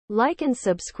Like and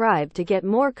subscribe to get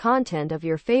more content of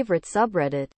your favorite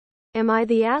subreddit. Am I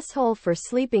the asshole for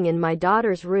sleeping in my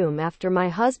daughter's room after my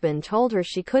husband told her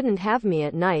she couldn't have me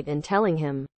at night and telling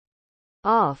him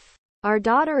off? Our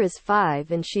daughter is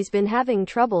 5 and she's been having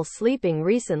trouble sleeping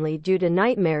recently due to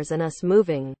nightmares and us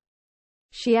moving.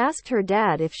 She asked her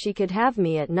dad if she could have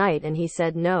me at night and he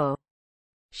said no.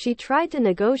 She tried to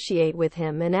negotiate with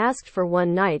him and asked for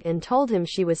one night and told him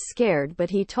she was scared, but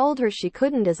he told her she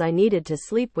couldn't as I needed to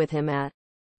sleep with him at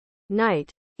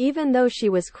night. Even though she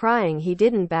was crying, he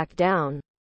didn't back down.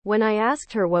 When I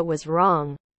asked her what was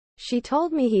wrong, she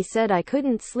told me he said I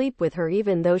couldn't sleep with her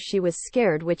even though she was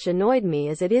scared, which annoyed me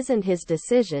as it isn't his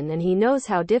decision and he knows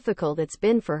how difficult it's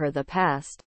been for her the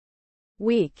past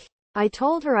week. I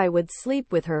told her I would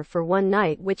sleep with her for one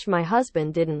night, which my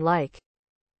husband didn't like.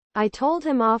 I told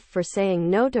him off for saying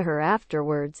no to her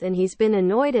afterwards, and he's been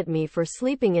annoyed at me for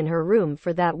sleeping in her room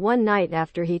for that one night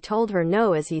after he told her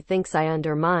no, as he thinks I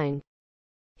undermined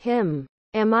him.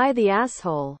 Am I the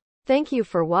asshole? Thank you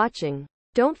for watching.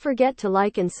 Don't forget to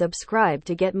like and subscribe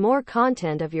to get more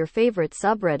content of your favorite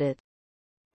subreddit.